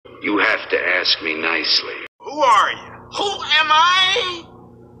You have to ask me nicely. Who are you? Who am I?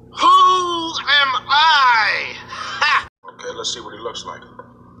 Who am I? Ha! Okay, let's see what he looks like.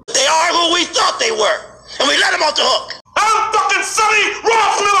 They are who we thought they were, and we let them off the hook. I'm fucking Sonny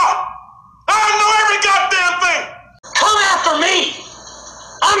Rossmiller! I know every goddamn thing! Come after me!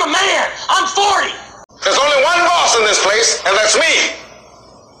 I'm a man! I'm 40! There's only one boss in this place, and that's me!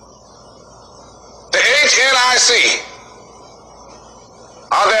 The HNIC.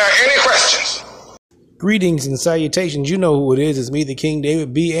 Are there any questions? Greetings and salutations. You know who it is. It's me, the King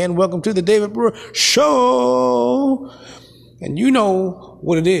David B, and welcome to the David Brewer Show. And you know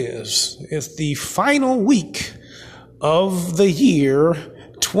what it is. It's the final week of the year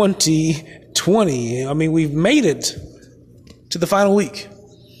 2020. I mean, we've made it to the final week.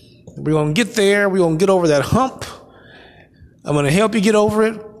 We're going to get there. We're going to get over that hump. I'm going to help you get over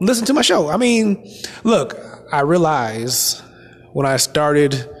it. Listen to my show. I mean, look, I realize when I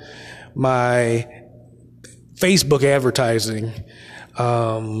started my Facebook advertising,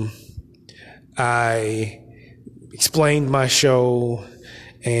 I explained my show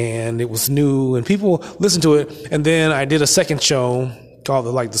and it was new and people listened to it. And then I did a second show called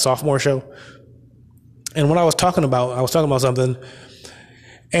the sophomore show. And when I was talking about something.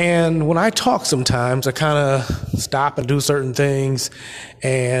 And when I talk sometimes, I kind of stop and do certain things.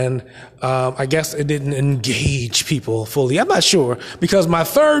 And I guess it didn't engage people fully. I'm not sure. Because my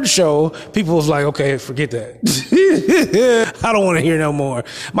third show, people was like, okay, forget that. I don't want to hear no more.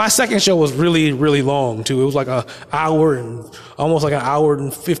 My second show was really, really long, too. It was like almost like an hour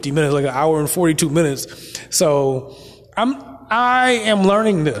and 50 minutes, like an hour and 42 minutes. So I am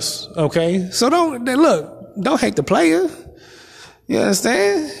learning this, okay? So don't hate the player. You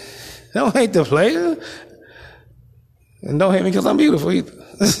understand? Don't hate the player. And don't hate me because I'm beautiful either.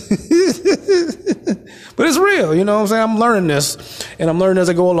 But it's real, you know what I'm saying? I'm learning this, and I'm learning as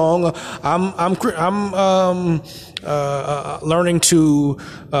I go along. I'm learning to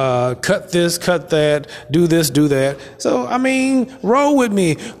cut this, cut that, do this, do that. So, I mean, roll with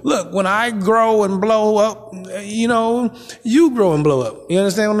me. Look, when I grow and blow up, you grow and blow up. You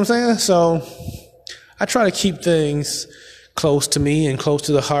understand what I'm saying? So, I try to keep things close to me and close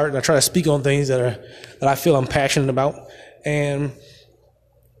to the heart. And I try to speak on things that I feel I'm passionate about. And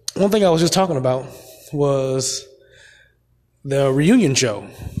one thing I was just talking about was the reunion show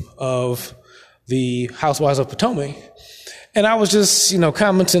of the Housewives of Potomac. And I was just,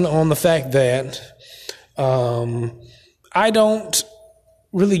 commenting on the fact that I don't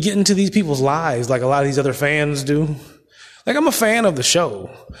really get into these people's lives like a lot of these other fans do. Like, I'm a fan of the show.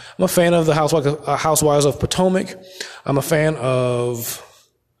 I'm a fan of the Housewives of Potomac. I'm a fan of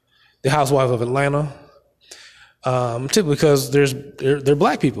the Housewives of Atlanta. Typically because they're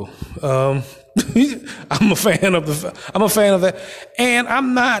black people. I'm a fan of that. And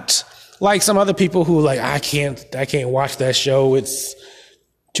I'm not like some other people who like, I can't watch that show. It's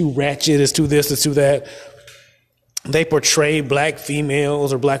too ratchet. It's too this. It's too that. They portray black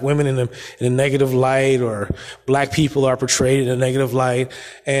females or black women in a negative light, or black people are portrayed in a negative light.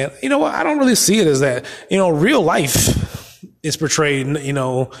 And you know what? I don't really see it as that. Real life is portrayed,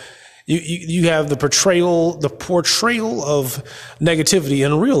 you have the portrayal of negativity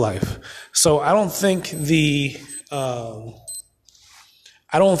in real life. So I don't think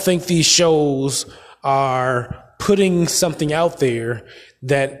these shows are putting something out there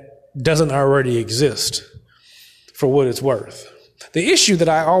that doesn't already exist. For what it's worth. The issue that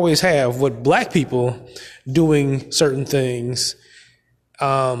I always have with black people doing certain things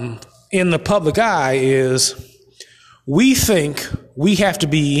in the public eye is we think we have to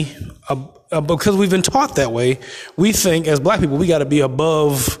be, because we've been taught that way, we think as black people we got to be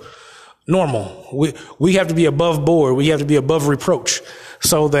above normal. We have to be above board. We have to be above reproach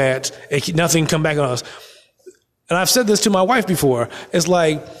so that nothing come back on us. And I've said this to my wife before. It's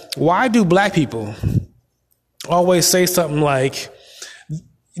like, why do black people always say something like,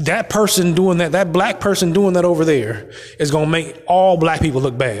 that person doing that black person doing that over there is going to make all black people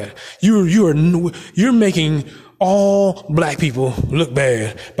look bad. You're making all black people look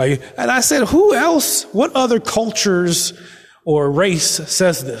bad by you. And I said, who else, what other cultures or race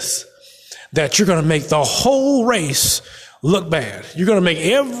says this? That you're going to make the whole race look bad. You're going to make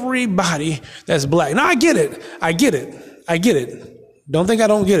everybody that's black. Now I get it. Don't think I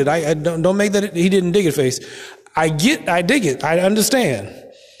don't get it. I don't make that he didn't dig it face. I dig it. I understand.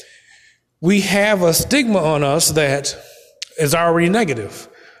 We have a stigma on us that is already negative.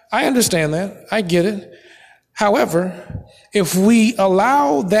 I understand that. I get it. However, if we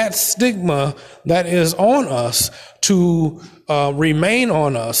allow that stigma that is on us to remain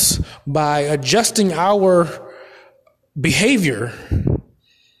on us by adjusting our behavior,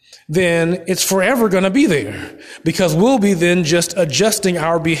 then it's forever going to be there, because we'll be then just adjusting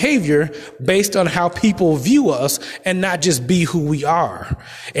our behavior based on how people view us and not just be who we are.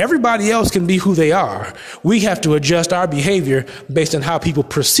 Everybody else can be who they are. We have to adjust our behavior based on how people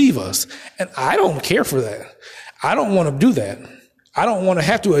perceive us. And I don't care for that. I don't want to do that. I don't want to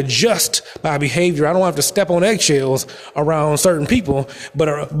have to adjust my behavior. I don't have to step on eggshells around certain people,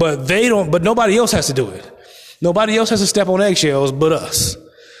 but nobody else has to do it. Nobody else has to step on eggshells but us.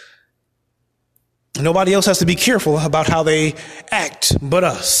 Nobody else has to be careful about how they act but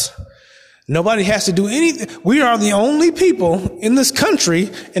us. Nobody has to do anything. We are the only people in this country,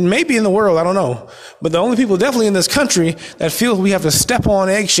 and maybe in the world, I don't know, but the only people definitely in this country that feel we have to step on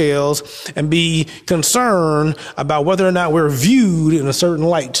eggshells and be concerned about whether or not we're viewed in a certain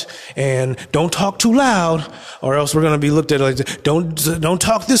light. And don't talk too loud, or else we're going to be looked at like this. Don't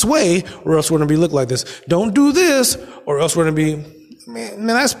talk this way, or else we're going to be looked like this. Don't do this, or else we're going to be, man,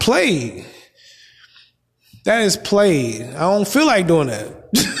 that's played. That is played. I don't feel like doing that.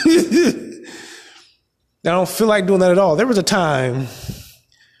 I don't feel like doing that at all. There was a time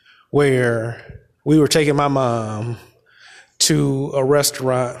where we were taking my mom to a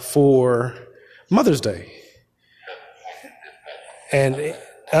restaurant for Mother's Day. And at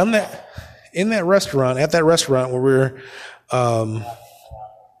that restaurant where we were,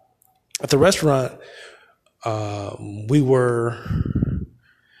 at the restaurant, we were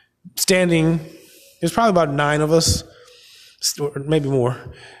standing. There's probably about 9 of us, maybe more,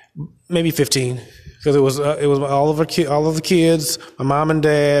 maybe 15. Because it was all of the kids, my mom and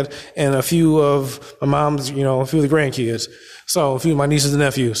dad, and a few of my mom's, a few of the grandkids. So a few of my nieces and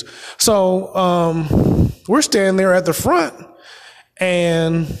nephews. So, we're standing there at the front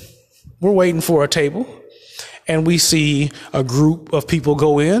and we're waiting for a table, and we see a group of people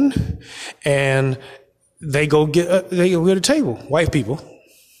go in and they go get a table, white people.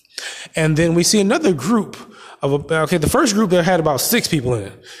 And then we see another group the first group there had about 6 people in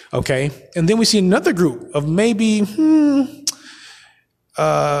it. Okay. And then we see another group of maybe, 6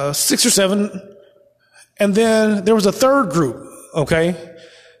 or 7. And then there was a third group. Okay.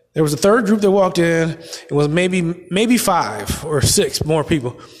 There was a third group that walked in. It was maybe 5 or 6 more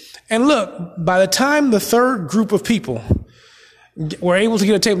people. And look, by the time the third group of people were able to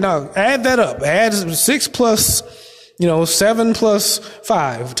get a table, now add that up, add 6 plus 7 plus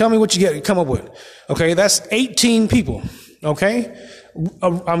 5. Tell me what you come up with. Okay, that's 18 people. Okay,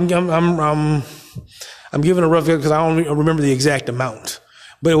 I'm giving a rough guess because I don't remember the exact amount,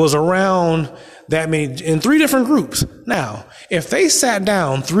 but it was around that many in 3 different groups. Now, if they sat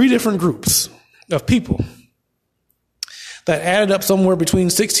down 3 different groups of people that added up somewhere between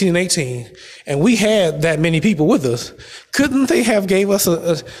 16 and 18, and we had that many people with us, couldn't they have gave us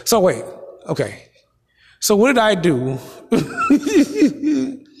so wait, okay. So what did I do?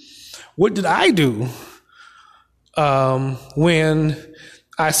 What did I do when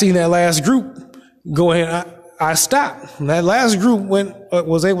I seen that last group go in? I stopped. When that last group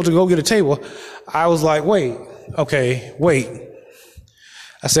was able to go get a table, I was like, wait. I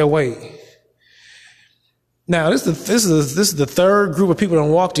said, wait. Now this is the third group of people that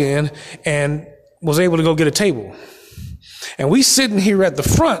walked in and was able to go get a table. And we sitting here at the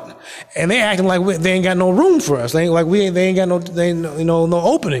front, and they acting like they ain't got no room for us. They ain't got no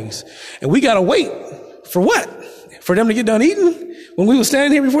openings, and we gotta wait for what? For them to get done eating when we were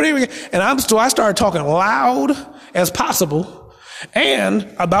standing here before they were. And I started talking loud as possible, and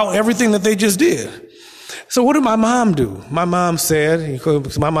about everything that they just did. So what did my mom do? My mom said,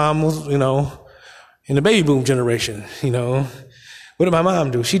 because my mom was in the baby boom generation. What did my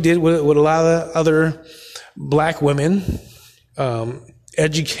mom do? She did what a lot of other black women,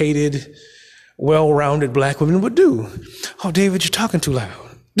 educated, well-rounded black women would do. Oh, David, you're talking too loud.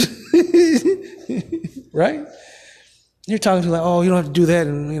 Right? You're talking too loud. Oh, you don't have to do that.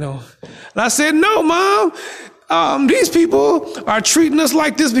 And I said, no, Mom, these people are treating us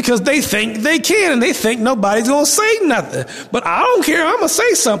like this because they think they can, and they think nobody's going to say nothing. But I don't care. I'm going to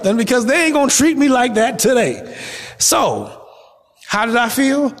say something because they ain't going to treat me like that today. So, how did I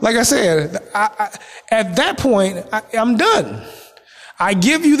feel? Like I said, at that point, I'm done. I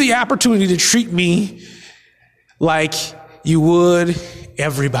give you the opportunity to treat me like you would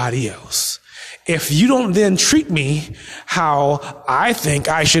everybody else. If you don't then treat me how I think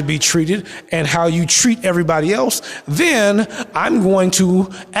I should be treated and how you treat everybody else, then I'm going to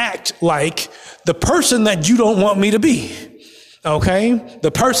act like the person that you don't want me to be. Okay?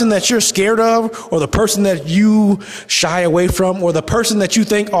 The person that you're scared of, or the person that you shy away from, or the person that you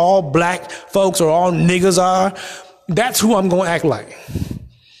think all black folks or all niggas are, that's who I'm going to act like.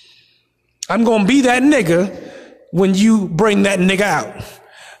 I'm going to be that nigga when you bring that nigga out.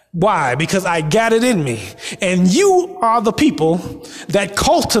 Why? Because I got it in me. And you are the people that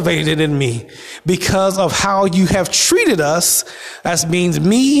cultivate it in me because of how you have treated us. That means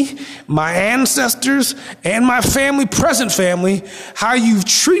me, my ancestors, and my family, present family, how you've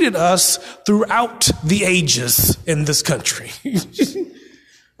treated us throughout the ages in this country.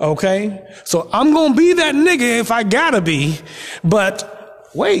 Okay? So I'm going to be that nigga if I gotta be, but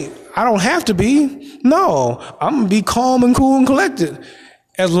wait, I don't have to be. No, I'm going to be calm and cool and collected.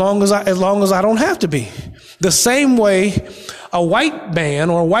 As long as I don't have to be. The same way a white man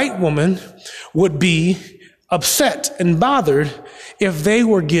or a white woman would be upset and bothered if they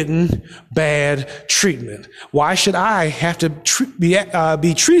were getting bad treatment. Why should I have to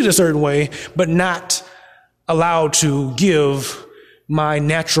be treated a certain way, but not allowed to give my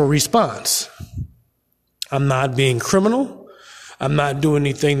natural response? I'm not being criminal. I'm not doing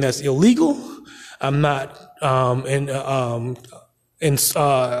anything that's illegal. I'm not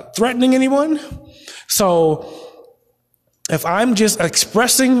threatening anyone. So if I'm just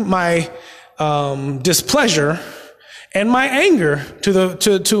expressing my displeasure and my anger to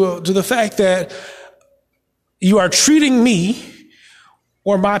the fact that you are treating me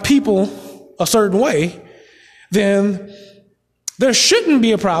or my people a certain way, then there shouldn't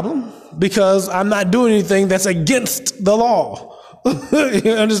be a problem because I'm not doing anything that's against the law.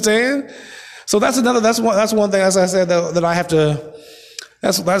 You understand? So that's one thing, as I said, that I have to.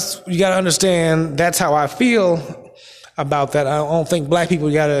 You got to understand. That's how I feel about that. I don't think black people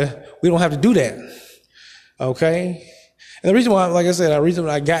we don't have to do that. Okay. And the reason why, like I said, the reason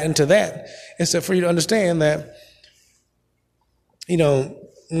why I got into that is for you to understand that, when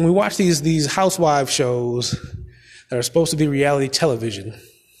we watch these housewife shows that are supposed to be reality television,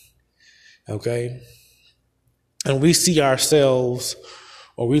 okay, and we see ourselves,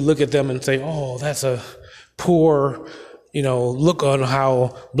 or we look at them and say, oh, that's a poor, look on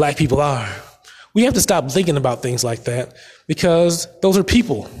how black people are. We have to stop thinking about things like that because those are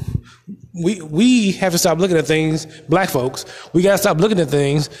people. We have to stop looking at things, black folks. We got to stop looking at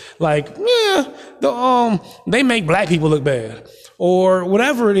things like, they make black people look bad or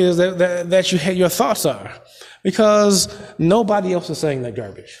whatever it is that your thoughts are, because nobody else is saying that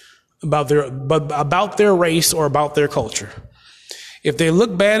garbage about their race or about their culture. If they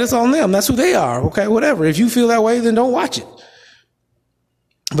look bad, it's on them. That's who they are. Okay, whatever. If you feel that way, then don't watch it.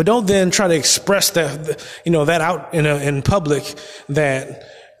 But don't then try to express that out in public, that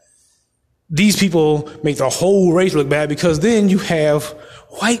these people make the whole race look bad, because then you have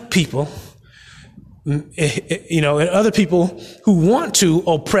white people, and other people who want to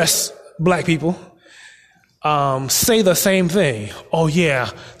oppress black people, say the same thing. Oh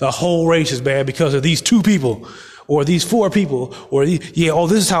yeah, the whole race is bad because of these two people. Or these four people, or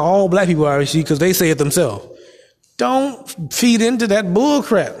this is how all black people are, because they say it themselves. Don't feed into that bull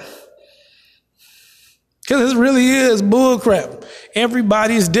crap. Because it really is bull crap.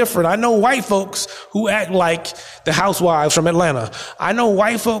 Everybody is different. I know white folks who act like the housewives from Atlanta. I know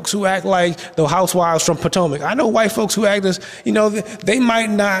white folks who act like the housewives from Potomac. I know white folks who act as, they might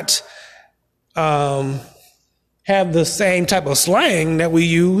not, have the same type of slang that we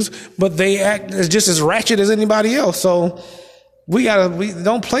use, but they act as just as ratchet as anybody else. So we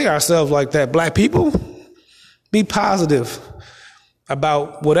don't play ourselves like that. Black people, be positive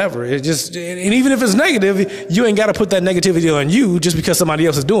about whatever. And even if it's negative, you ain't got to put that negativity on you just because somebody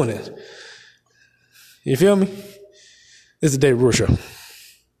else is doing it. You feel me? This is the David Brewer Show.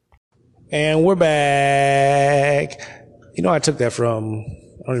 And we're back. I took that from,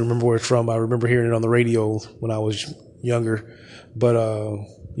 I don't even remember where it's from. I remember hearing it on the radio when I was younger. But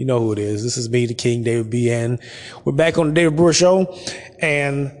you know who it is. This is me, the King, David B. And we're back on the David Brewer Show.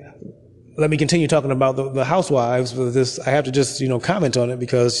 And let me continue talking about the housewives. But I have to just, comment on it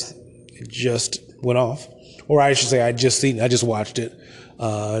because it just went off. Or I should say I just watched it,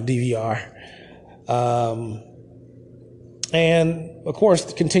 DVR. And, of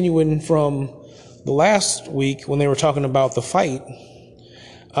course, continuing from the last week when they were talking about the fight,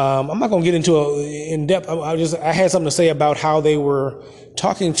 I'm not going to get into in depth. I had something to say about how they were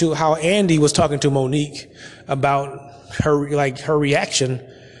how Andy was talking to Monique about her reaction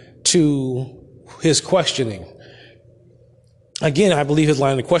to his questioning. Again, I believe his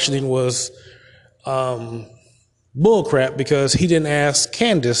line of questioning was bullcrap, because he didn't ask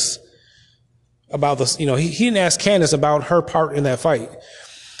Candace about this. He didn't ask Candace about her part in that fight.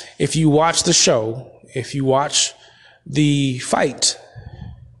 If you watch the show, if you watch the fight,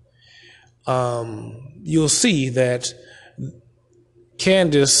 you'll see that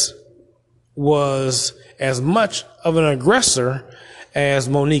Candace was as much of an aggressor as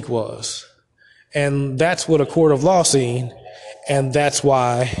Monique was. And that's what a court of law seen. And that's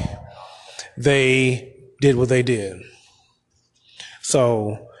why they did what they did.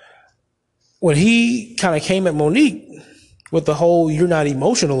 So when he kind of came at Monique with the whole "you're not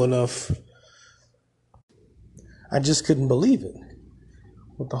emotional enough," I just couldn't believe it.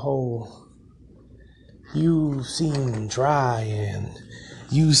 With the whole "you seem dry" and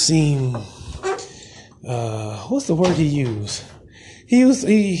 "you seem," what's the word he used? He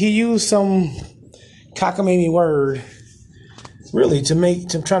used some cockamamie word, really,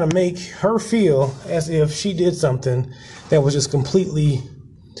 to try to make her feel as if she did something that was just completely,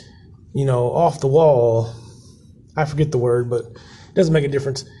 off the wall. I forget the word, but it doesn't make a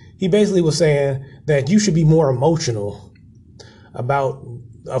difference. He basically was saying that you should be more emotional about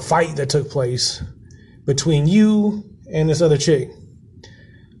a fight that took place between you and this other chick,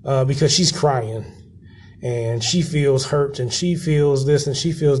 because she's crying and she feels hurt and she feels this and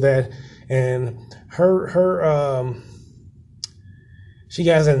she feels that, and she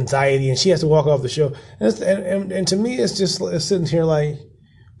has anxiety and she has to walk off the show. And to me, it's sitting here like,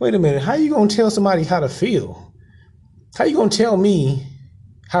 wait a minute, how you gonna tell somebody how to feel? How you gonna tell me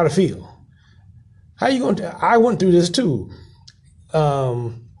how to feel? How you gonna? I went through this too.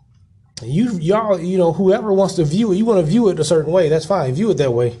 Y'all, whoever wants to view it, you want to view it a certain way. That's fine. View it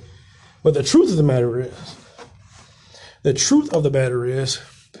that way. But the truth of the matter is,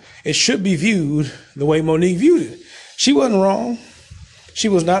 it should be viewed the way Monique viewed it. She wasn't wrong. She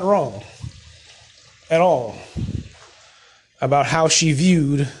was not wrong at all about how she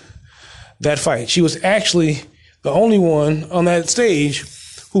viewed that fight. She was actually the only one on that stage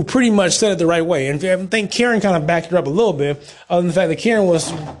who pretty much said it the right way. And I think Karen kind of backed her up a little bit, other than the fact that Karen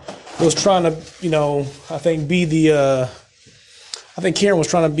was trying to, I think Karen was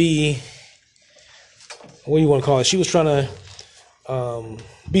trying to be, what do you want to call it? She was trying to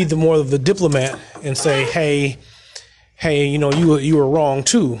be the more of the diplomat and say, hey, you were wrong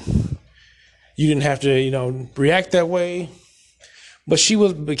too. You didn't have to, react that way. But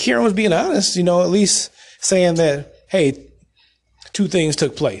Karen was being honest, at least saying that, hey, two things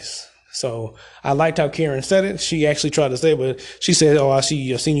took place. So I liked how Karen said it. She actually tried to say it, but she said, "Oh, I've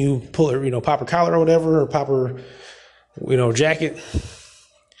seen you pull her, pop her collar or whatever, or pop her, jacket."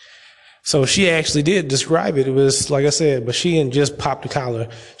 So she actually did describe it. It was, like I said, but she didn't just pop the collar.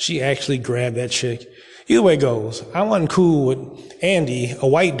 She actually grabbed that chick. Either way it goes, I wasn't cool with Andy, a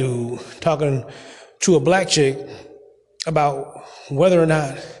white dude, talking to a black chick about whether or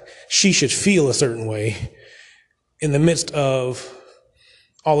not she should feel a certain way in the midst of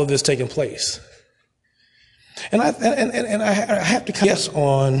all of this taking place. And I have to guess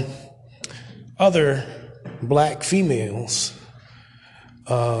on other black females.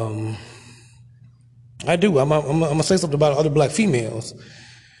 I do. I'm gonna say something about other black females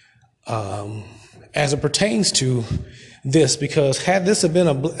as it pertains to this, because had this have been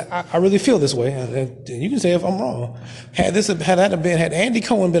I really feel this way. And you can say if I'm wrong. Had Andy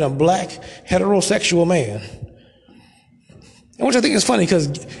Cohen been a black heterosexual man, which I think is funny because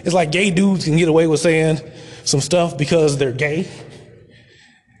it's like gay dudes can get away with saying some stuff because they're gay.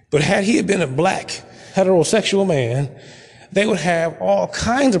 But had he been a black heterosexual man, they would have all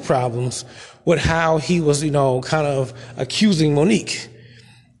kinds of problems with how he was, kind of accusing Monique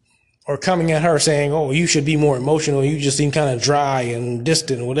or coming at her saying, "Oh, you should be more emotional. You just seem kind of dry and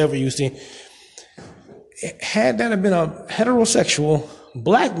distant," or whatever you see. Had that have been a heterosexual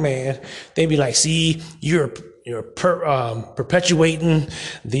black man, they'd be like, "See, you're perpetuating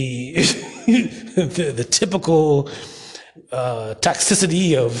the the typical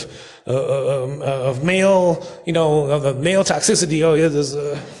toxicity of male, of the male toxicity. Oh, yeah, there's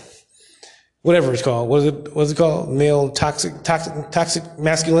whatever it's called. What's it called? Male toxic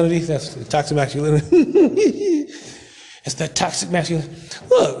masculinity. That's toxic masculinity. It's that toxic masculinity.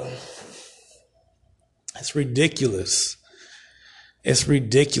 Look, it's ridiculous. It's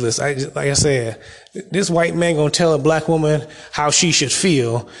ridiculous. Like I said, this white man gonna tell a black woman how she should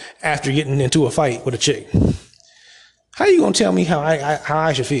feel after getting into a fight with a chick. How you gonna tell me how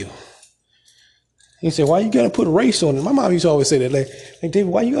I should feel? He said, "Why you gotta put race on it?" My mom used to always say that, like David,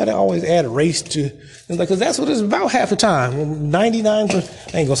 why you gotta always add race to? It's like, because that's what it's about half the time. 99%.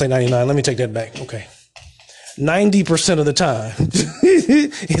 I ain't gonna say 99. Let me take that back. Okay, 90% of the time,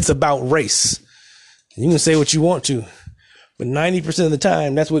 it's about race. You can say what you want to. But 90% of the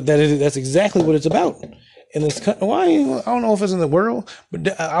time, that's exactly what it's about. In this country, I don't know if it's in the world,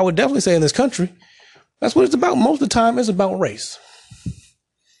 but I would definitely say in this country, that's what it's about. Most of the time, it's about race.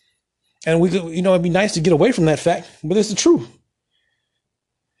 And it'd be nice to get away from that fact, but it's the truth.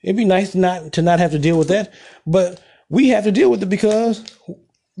 It'd be nice to not have to deal with that, but we have to deal with it because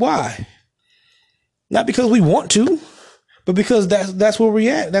why? Not because we want to, but because that's where we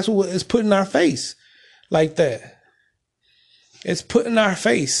at. That's what it's put in our face like that. It's put in our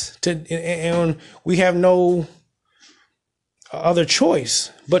face and we have no other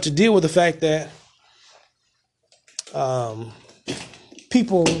choice but to deal with the fact that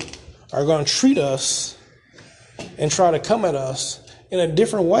people are going to treat us and try to come at us in a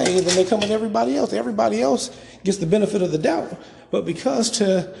different way than they come at everybody else. Everybody else gets the benefit of the doubt, but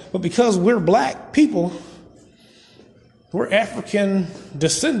because we're black people, we're African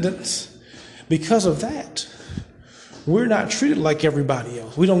descendants. Because of that, we're not treated like everybody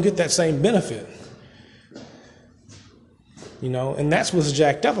else. We don't get that same benefit. And that's what's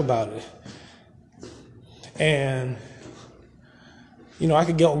jacked up about it. And, I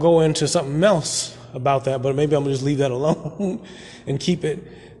could go into something else about that, but maybe I'm going to just leave that alone and keep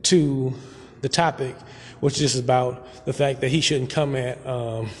it to the topic, which is about the fact that he shouldn't come at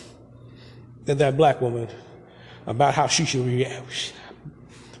that black woman about how she should react.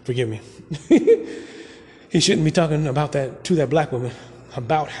 Forgive me. He shouldn't be talking about that to that black woman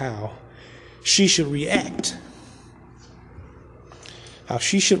about how she should react. How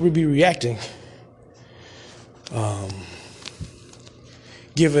she should be reacting,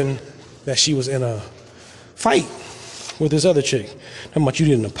 given that she was in a fight with this other chick. How much you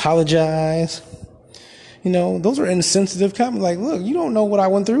didn't apologize. Those are insensitive comments. Like, look, you don't know what I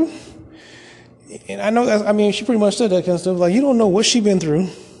went through. And I know that, she pretty much said that kind of stuff. Like, you don't know what she's been through.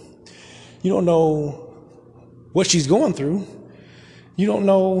 You don't know what she's going through. You don't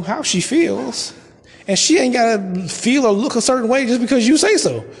know how she feels. And she ain't got to feel or look a certain way just because you say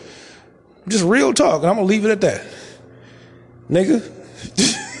so. Just real talk. And I'm going to leave it at that. Nigga.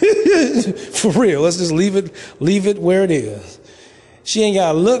 For real. Let's just leave it where it is. She ain't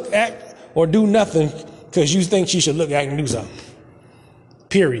got to look, act, or do nothing because you think she should look, act, and do something.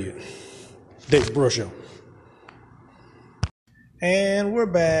 Period. David Brewer Show. And we're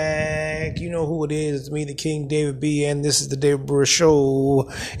back. You know who it is. It's me, the King, David B. And this is the David Brewer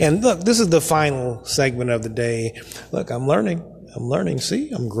Show. And look, this is the final segment of the day. Look, I'm learning.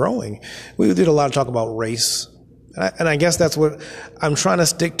 See, I'm growing. We did a lot of talk about race. And I guess that's what I'm trying to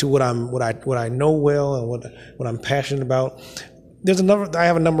stick to what I know well and what I'm passionate about. I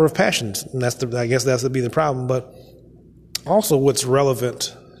have a number of passions, and I guess that's be the problem, but also what's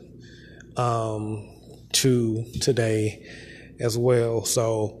relevant to today as well.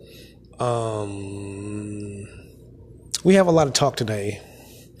 So we have a lot of talk today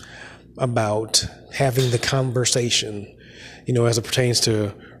about having the conversation, as it pertains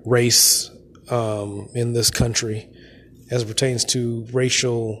to race in this country, as it pertains to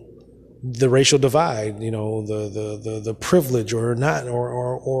the racial divide, the privilege or not,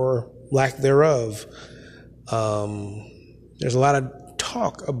 or lack thereof. There's a lot of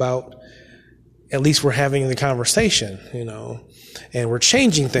talk about, at least we're having the conversation, and we're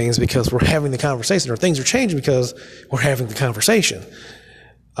changing things because we're having the conversation, or things are changing because we're having the conversation.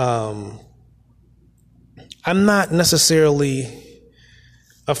 I'm not necessarily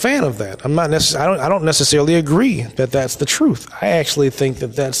a fan of that. I don't necessarily agree that that's the truth. I actually think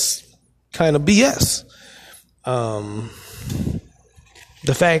that that's kind of BS.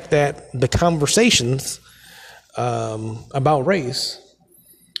 The fact that the conversations about race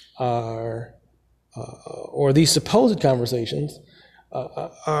are, or these supposed conversations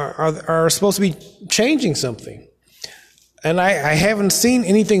are supposed to be changing something, and I haven't seen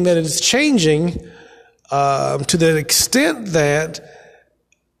anything that is changing to the extent that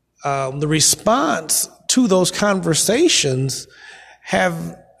the response to those conversations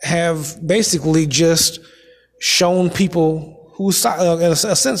have basically just shown people whose side, in a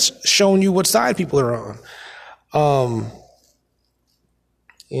sense, shown you what side people are on.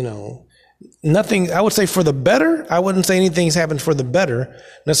 Nothing, I would say for the better. I wouldn't say anything's happened for the better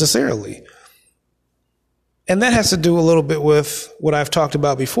necessarily. And that has to do a little bit with what I've talked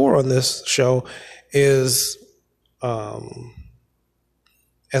about before on this show is, as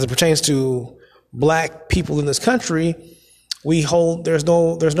it pertains to black people in this country, there's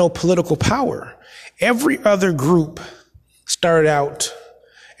no political power. Every other group started out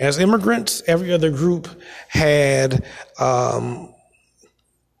as immigrants. Every other group had a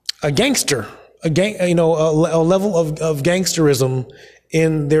level of gangsterism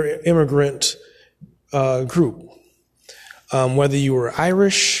in their immigrant group. Whether you were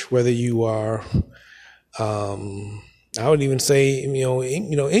Irish, whether you are, I would even say,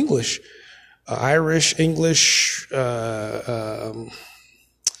 English, Irish, English,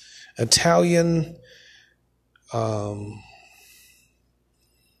 Italian,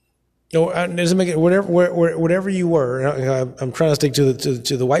 doesn't make it whatever you were. I'm trying to stick to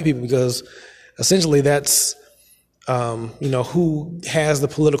the white people because essentially that's who has the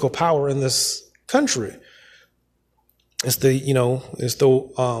political power in this country. It's the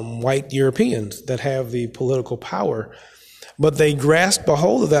white Europeans that have the political power, but they grasp a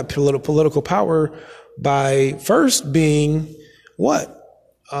hold of that political power by first being what?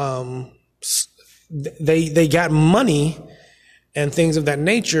 They got money and things of that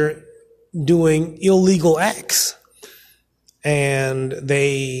nature doing illegal acts. And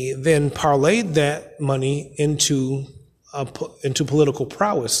they then parlayed that money into political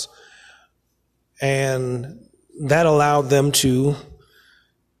prowess. And that allowed them to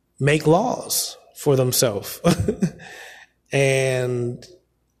make laws for themselves and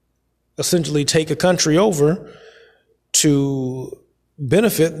essentially take a country over to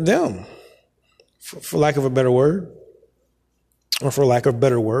benefit them, for lack of a better word, or for lack of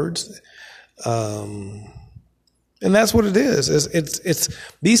better words. And that's what it is. It's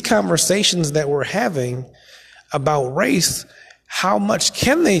these conversations that we're having about race. How much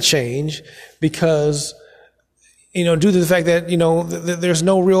can they change? Because, due to the fact that, there's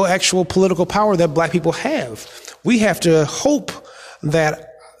no real actual political power that black people have. We have to hope that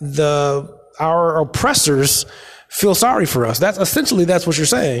our oppressors feel sorry for us. That's what you're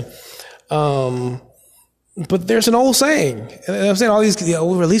saying. But there's an old saying, and I'm saying all these, at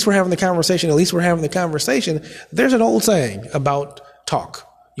least we're having the conversation. There's an old saying about talk.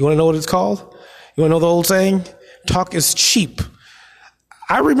 You want to know what it's called? You want to know the old saying? Talk is cheap.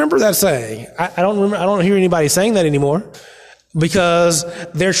 I remember that saying. I don't hear anybody saying that anymore because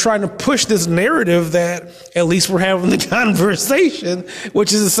they're trying to push this narrative that at least we're having the conversation,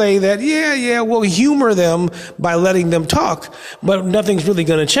 which is to say that, we'll humor them by letting them talk, but nothing's really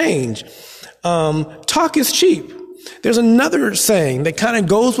going to change. Talk is cheap. There's another saying that kind of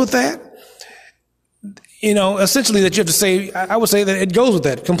goes with that. Essentially that you have to say, I would say that it goes with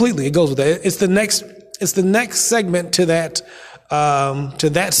that completely. It goes with that. It's the next segment to that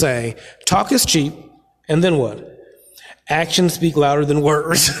saying. Talk is cheap. And then what? Actions speak louder than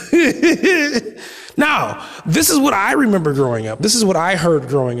words. Now, this is what I remember growing up. This is what I heard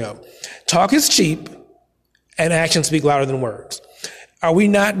growing up. Talk is cheap and actions speak louder than words. Are we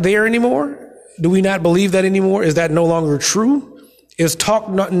not there anymore? Do we not believe that anymore? Is that no longer true? Is talk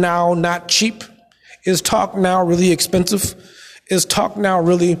now not cheap? Is talk now really expensive? Is talk now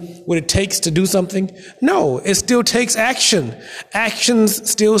really what it takes to do something? No, it still takes action.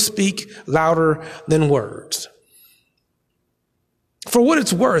 Actions still speak louder than words. For what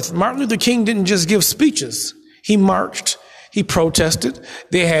it's worth, Martin Luther King didn't just give speeches. He marched. He protested.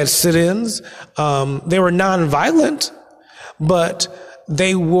 They had sit-ins. They were nonviolent, but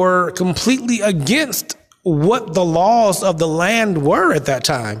they were completely against what the laws of the land were at that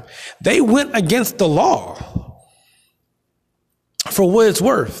time. They went against the law. For what it's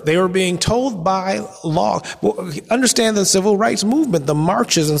worth, they were being told by law. Well, understand the civil rights movement, the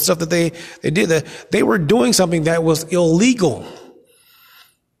marches and stuff that they did. They were doing something that was illegal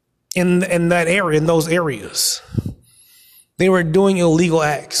in that area, in those areas. They were doing illegal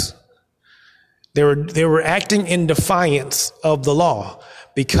acts. They were acting in defiance of the law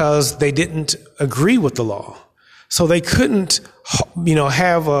because they didn't agree with the law. So they couldn't,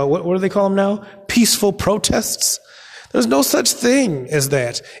 have what do they call them now? Peaceful protests. There's no such thing as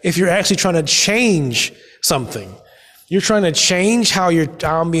that. If you're actually trying to change something, you're trying to change how you're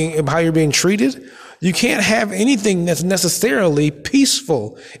being treated. You can't have anything that's necessarily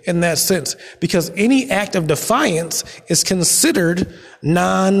peaceful in that sense, because any act of defiance is considered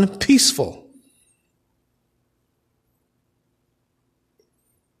non-peaceful.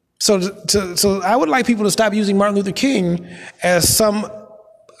 So I would like people to stop using Martin Luther King as some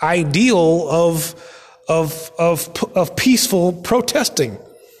ideal of peaceful protesting.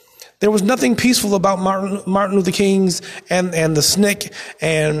 There was nothing peaceful about Martin Luther King's and the SNCC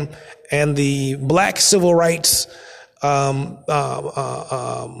and the black civil rights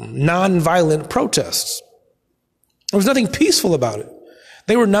nonviolent protests. There was nothing peaceful about it.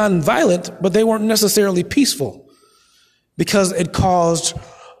 They were nonviolent, but they weren't necessarily peaceful because it caused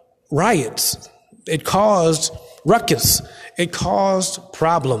riots. It caused ruckus. It caused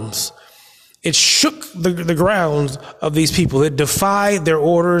problems. It shook the grounds of these people. It defied their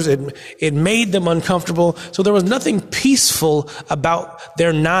orders. It made them uncomfortable. So there was nothing peaceful about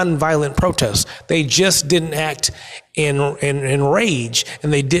their nonviolent protests. They just didn't act in rage,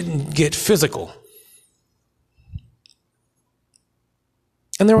 and they didn't get physical.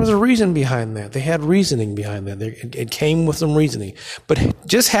 And there was a reason behind that. They had reasoning behind that. It came with some reasoning. But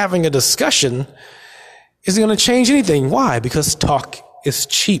just having a discussion isn't going to change anything. Why? Because talk is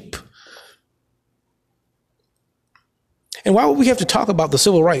cheap. And why would we have to talk about the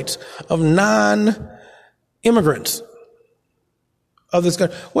civil rights of non-black immigrants of this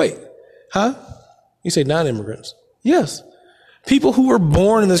country. Wait, huh? You say non-immigrants. Yes. People who were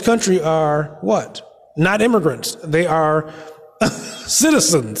born in this country are what? Not immigrants. They are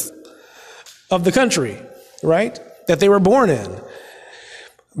citizens of the country, right? That they were born in.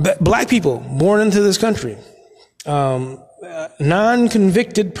 Black people born into this country.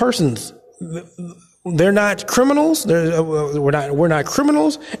 Non-convicted persons. They're not criminals. We're not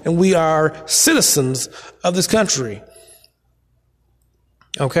criminals, and we are citizens of this country.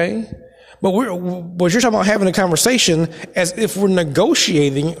 Okay? But you're talking about having a conversation as if we're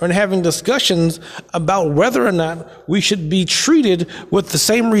negotiating and having discussions about whether or not we should be treated with the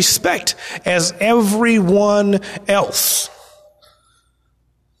same respect as everyone else.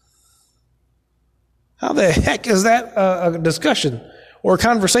 How the heck is that a discussion or a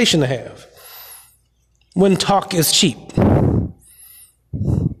conversation to have when talk is cheap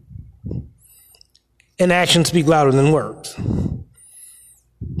and actions speak louder than words?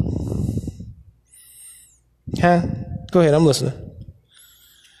 Huh? Go ahead, I'm listening.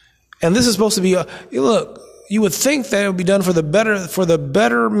 And this is supposed to be look, you would think that it would be done for the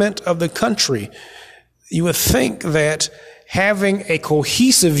betterment of the country. You would think that having a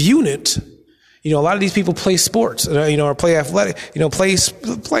cohesive unit, a lot of these people play sports, or play athletic, play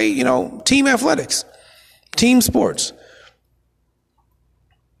team athletics, team sports.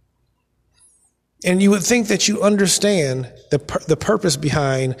 And you would think that you understand the purpose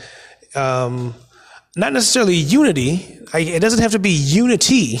behind, not necessarily unity. It doesn't have to be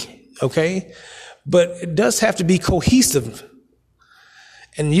unity, okay? But it does have to be cohesive.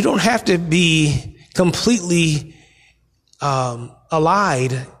 And you don't have to be completely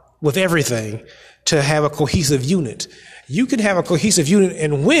allied with everything to have a cohesive unit. You can have a cohesive unit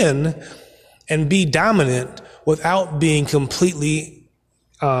and win and be dominant without being completely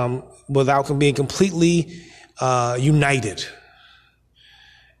united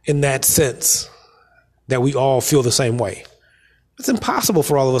in that sense that we all feel the same way. It's impossible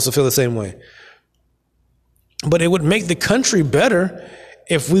for all of us to feel the same way. But it would make the country better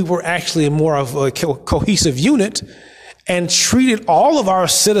if we were actually more of a cohesive unit and treated all of our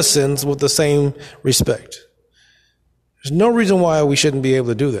citizens with the same respect. There's no reason why we shouldn't be able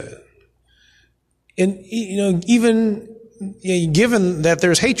to do that. And, even given that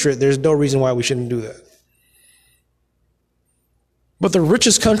there's hatred, there's no reason why we shouldn't do that. But the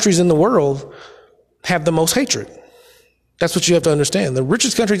richest countries in the world have the most hatred. That's what you have to understand. The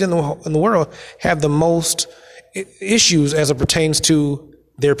richest countries in the world have the most issues as it pertains to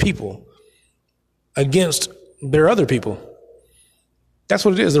their people against their other people. That's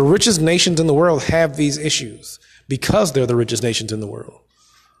what it is. The richest nations in the world have these issues because they're the richest nations in the world.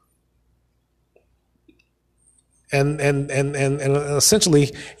 And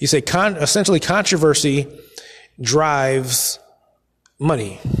essentially, you say controversy drives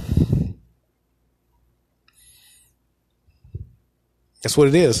money. That's what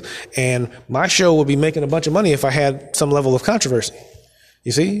it is. And my show would be making a bunch of money if I had some level of controversy.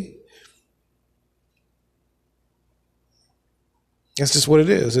 You see? That's just what it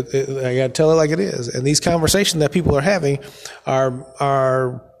is. I got to tell it like it is. And these conversations that people are having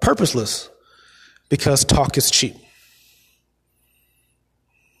are purposeless because talk is cheap.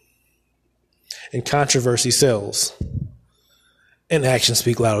 And controversy sells. And actions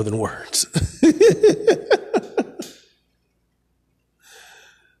speak louder than words.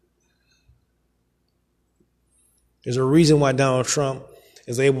 There's a reason why Donald Trump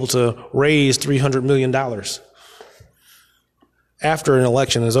is able to raise $300 million after an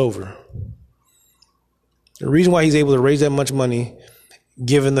election is over. The reason why he's able to raise that much money,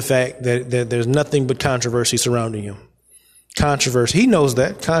 given the fact that there's nothing but controversy surrounding him. Controversy. He knows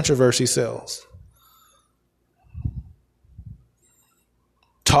that. Controversy sells.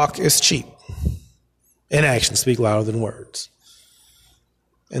 Talk is cheap. And actions speak louder than words.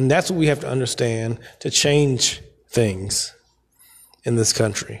 And that's what we have to understand to change things in this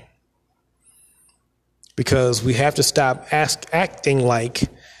country. Because we have to stop acting like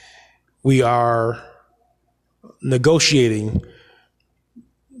we are negotiating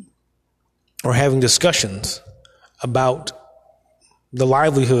or having discussions about the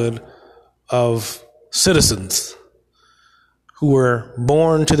livelihood of citizens who were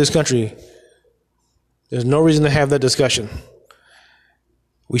born to this country. There's no reason to have that discussion.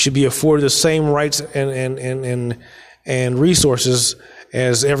 We should be afforded the same rights and resources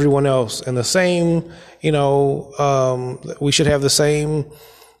as everyone else, and the same, we should have the same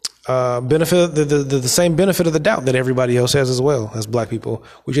benefit, the same benefit of the doubt that everybody else has as well as black people.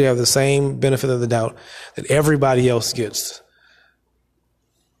 We should have the same benefit of the doubt that everybody else gets.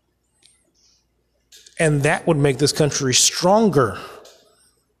 And that would make this country stronger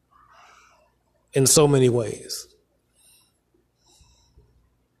in so many ways.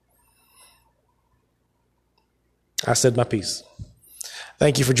 I said my piece.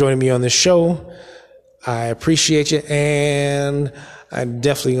 Thank you for joining me on this show. I appreciate you, and I'm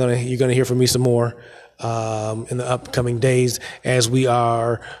definitely you're gonna hear from me some more in the upcoming days as we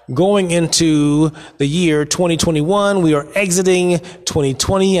are going into the year 2021. We are exiting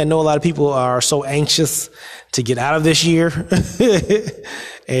 2020. I know a lot of people are so anxious to get out of this year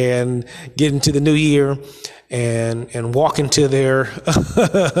and get into the new year and walk into their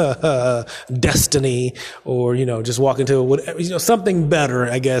destiny, or, just walk into whatever, something better,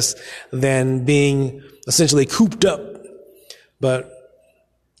 I guess, than being essentially cooped up. But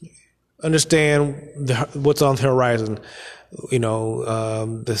understand what's on the horizon.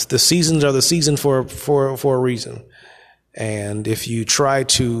 The seasons are the season for a reason. And if you try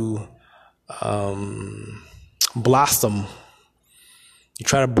to blossom, you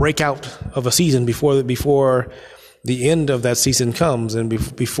try to break out of a season before the end of that season comes, and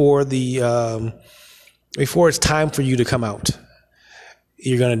before it's time for you to come out,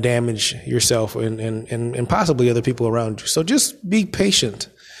 you're going to damage yourself and possibly other people around you. So just be patient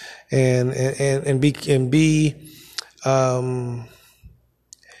and be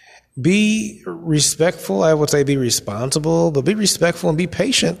respectful. I would say be responsible, but be respectful and be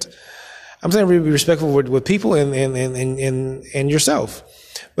patient. I'm saying be respectful with people and yourself,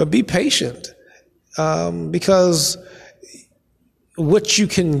 but be patient, because what you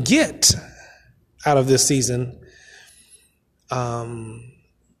can get out of this season,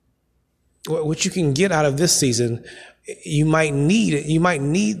 you might need it. You might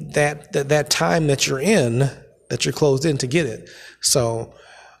need that time that you're in, that you're closed in, to get it. So,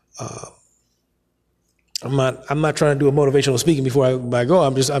 I'm not trying to do a motivational speaking before I go.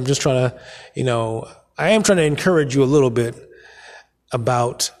 I'm just trying to, I am trying to encourage you a little bit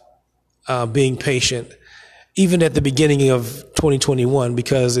about being patient, even at the beginning of 2021,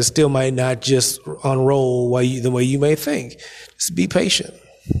 because it still might not just unroll the way you may think. Just be patient.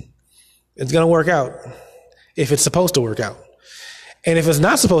 It's going to work out if it's supposed to work out. And if it's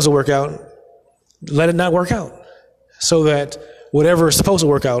not supposed to work out, let it not work out, so that whatever is supposed to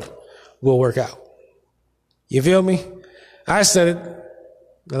work out will work out. You feel me? I said it,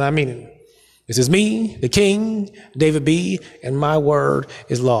 and I mean it. This is me, the King, David B., and my word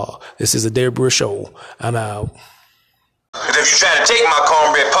is law. This is the Derek Brewer Show. I'm out. Cause if you try to take my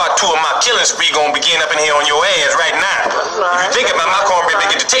cornbread, part 2 of my killing spree gonna begin up in here on your ass right now. If you think about my cornbread, they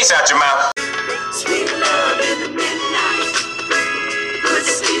get the taste out your mouth. Sweet love in the midnight, good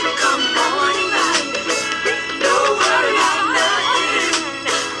sleep come morning light. No worry about nothing,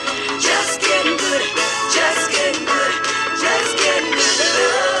 just getting good, just getting good, just getting good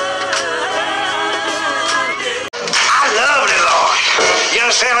love. I love it, Lord. You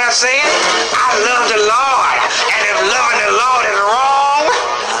understand what I'm saying? I love